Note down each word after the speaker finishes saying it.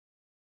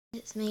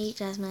It's me,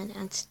 Jasmine,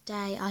 and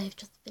today I have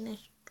just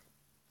finished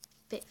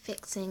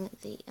fixing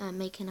the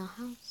making our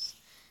house.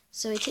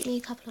 So it took me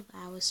a couple of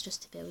hours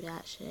just to build it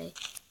actually.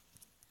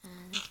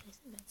 And let's place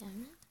it back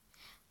down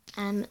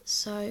now.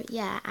 So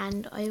yeah,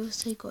 and I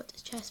also got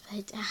a chest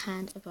plate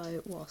and a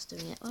bow whilst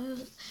doing it.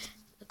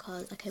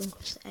 Because I came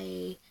across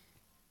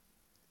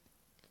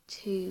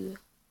two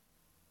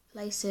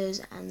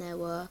places and there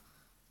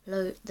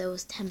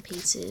was 10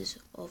 pieces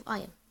of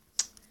iron.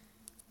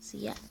 So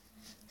yeah.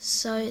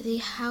 So the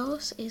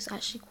house is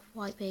actually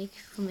quite big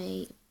for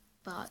me,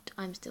 but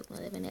I'm still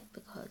gonna live in it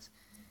because,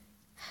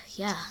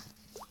 yeah,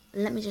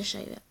 let me just show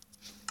you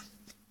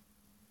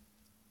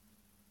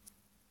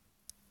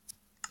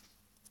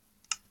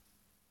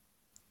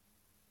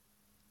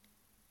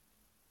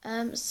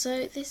it.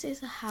 So this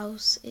is a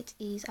house. It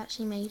is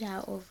actually made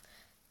out of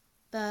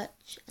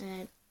birch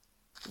and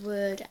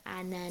wood,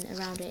 and then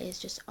around it is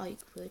just oak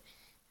wood,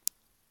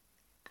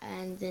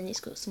 and then it's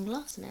got some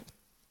glass in it.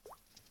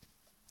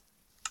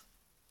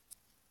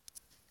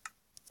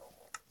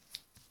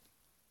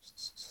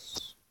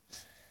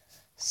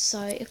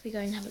 So if we go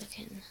and have a look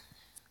in,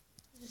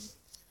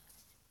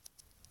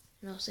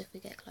 and also if we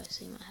get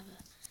closer, you might have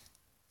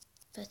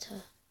a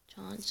better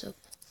chance of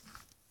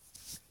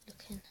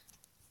looking.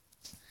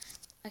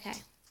 Okay,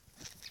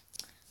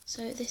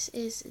 so this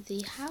is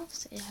the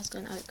house. It has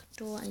got an oak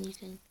door and you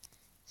can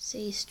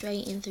see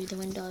straight in through the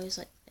windows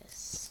like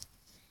this.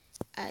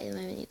 At the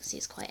moment you can see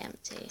it's quite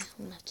empty. I'm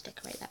going to have to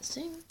decorate that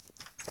soon.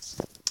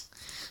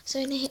 So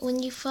in here,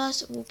 when you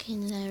first walk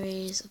in, there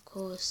is, of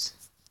course,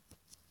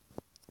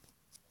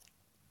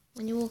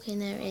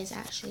 there is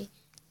actually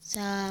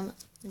some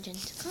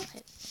magenta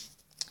carpet.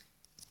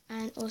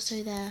 And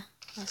also there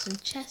are some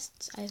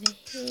chests over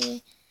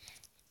here.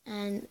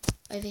 And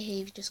over here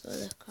you've just got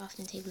the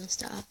crafting table and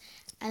stuff.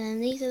 And then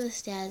these are the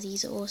stairs.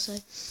 These are also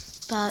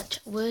birch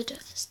wood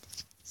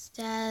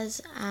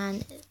stairs.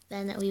 And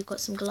then we've got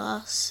some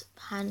glass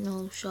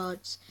panel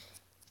shards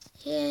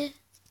here.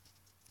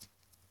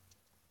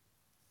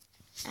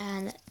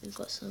 And we've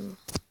got some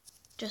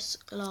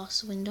just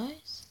glass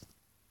windows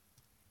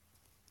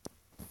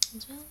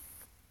as well.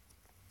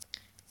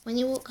 When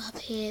you walk up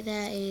here,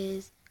 there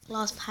is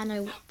glass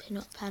panel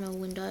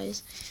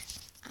windows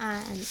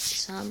and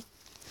some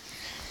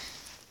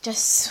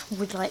just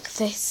wood like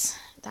this.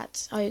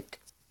 That's oak,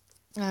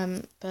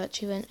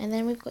 birch even. And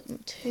then we've got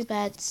 2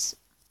 beds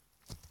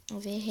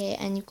over here,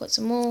 and you've got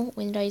some more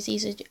windows.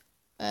 These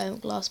are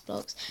glass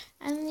blocks,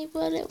 and then you've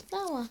got a little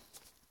flower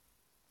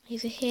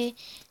over here.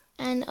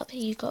 And up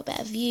here you've got a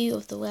better view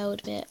of the world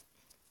a bit.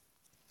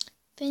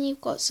 Then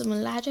you've got some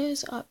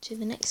ladders up to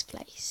the next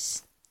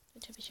place,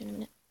 which I'll be showing in a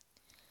minute.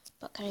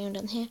 But carrying on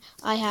down here,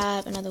 I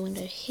have another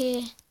window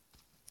here.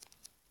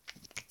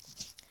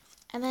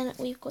 And then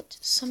we've got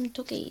some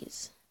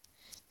doggies.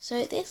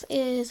 So this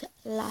is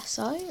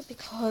Lasso,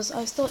 because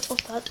I thought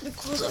of that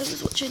because I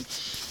was watching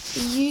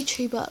a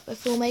YouTuber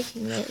before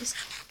making this.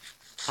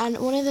 And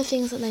one of the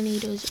things that they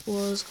needed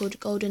was called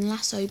Golden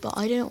Lasso, but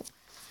I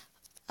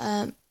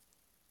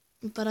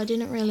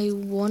didn't really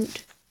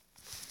want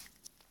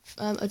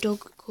a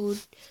dog called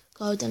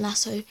Golden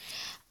Lasso,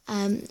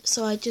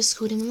 so I just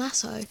called him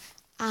Lasso,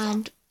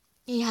 and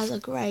he has a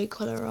grey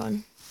collar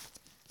on,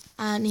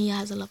 and he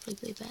has a lovely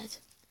blue bed.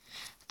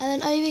 And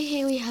then over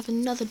here we have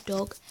another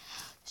dog.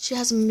 She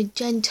has a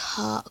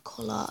magenta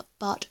collar,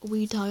 but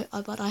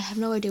I have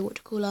no idea what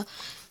to call her,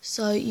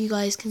 so you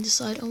guys can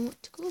decide on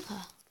what to call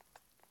her.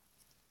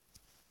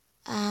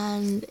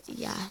 And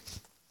yeah,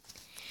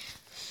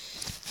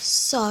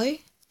 so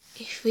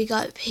if we go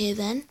up here,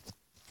 then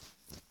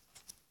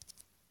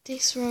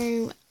this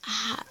room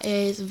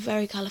is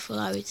very colourful,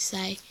 I would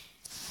say,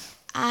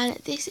 and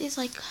this is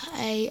like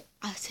a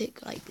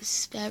attic, like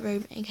spare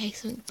room in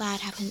case something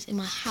bad happens in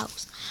my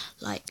house,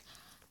 like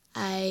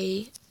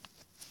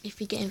if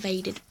we get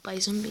invaded by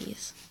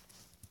zombies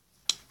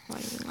or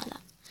anything like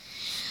that.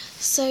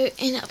 So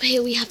up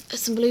here we have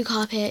some blue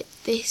carpet.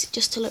 This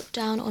just to look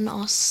down on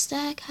our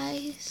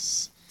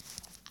staircase,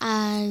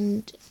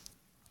 and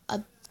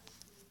a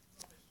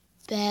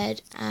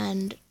bed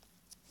and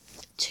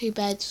 2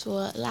 beds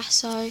for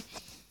Lasso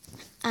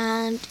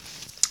and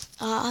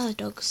our other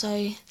dog.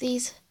 So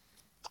these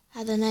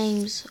are the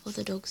names of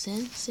the dogs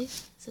in. See,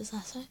 this is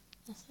Lasso,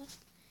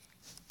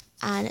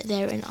 and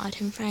they're in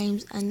item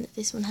frames, and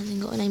this one hasn't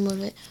got a name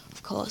on it,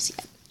 of course,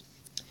 yet.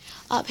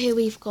 Up here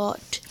we've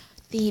got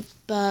the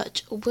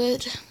birch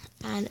wood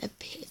and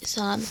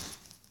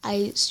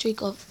a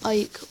streak of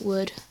oak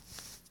wood,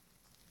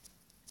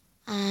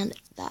 and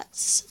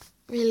that's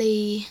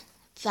really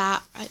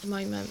that at the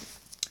moment.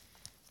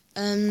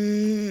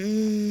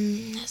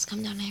 Let's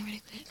come down here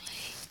really quickly.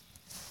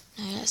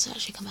 No, let's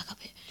actually come back up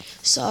here.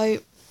 So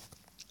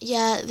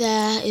yeah,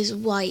 there is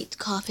white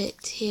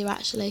carpet here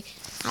actually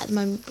at the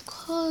moment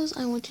because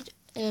I wanted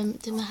to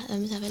have a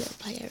little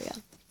play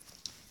area.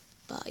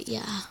 But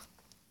yeah.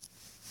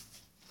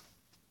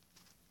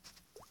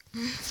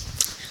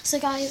 So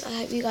guys, I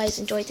hope you guys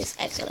enjoyed this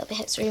extra little bit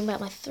history about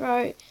my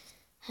throat.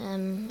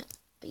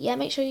 But yeah,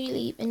 make sure you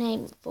leave a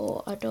name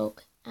for our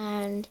dog,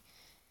 and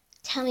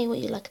tell me what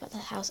you like about the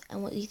house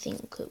and what you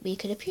think we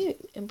could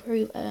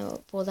improve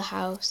for the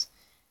house.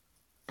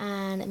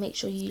 And make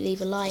sure you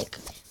leave a like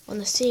on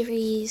the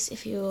series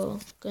if you're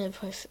going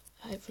to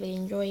hopefully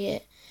enjoy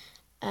it.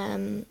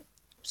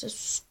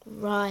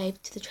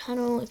 Subscribe to the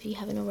channel if you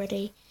haven't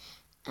already,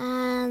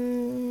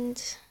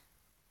 and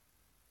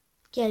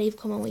yeah, leave a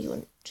comment what you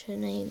want to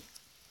name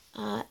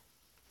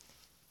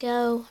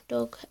girl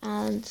dog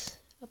and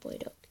a boy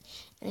dog,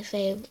 and if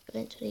they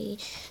eventually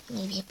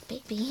maybe a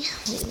baby,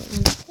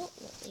 what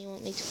you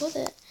want me to call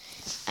it,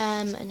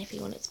 and if you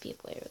want it to be a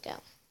boy or a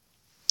girl.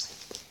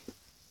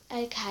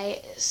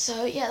 Okay,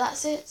 so yeah,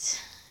 that's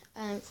it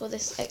for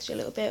this extra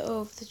little bit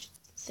of the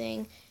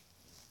thing.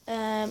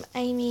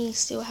 Amy's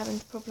still having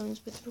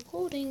problems with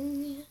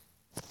recording,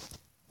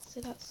 so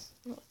that's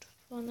not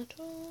fun at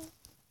all.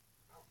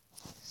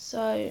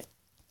 So,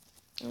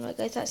 alright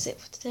guys, that's it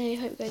for today.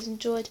 Hope you guys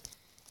enjoyed,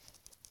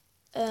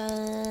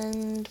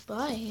 and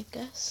bye, I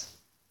guess.